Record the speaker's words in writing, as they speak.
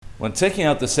When taking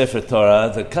out the Sefer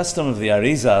Torah, the custom of the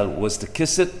Arizal was to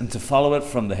kiss it and to follow it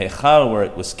from the Heichal where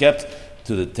it was kept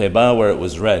to the Teba where it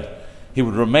was read. He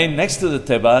would remain next to the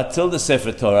Teba till the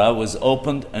Sefer Torah was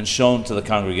opened and shown to the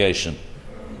congregation.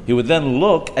 He would then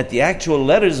look at the actual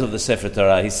letters of the Sefer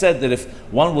Torah. He said that if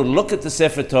one would look at the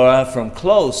Sefer Torah from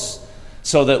close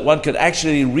so that one could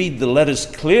actually read the letters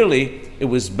clearly, it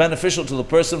was beneficial to the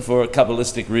person for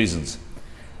Kabbalistic reasons.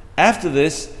 After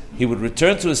this, he would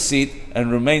return to his seat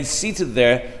and remain seated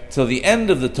there till the end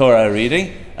of the Torah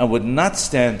reading and would not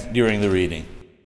stand during the reading.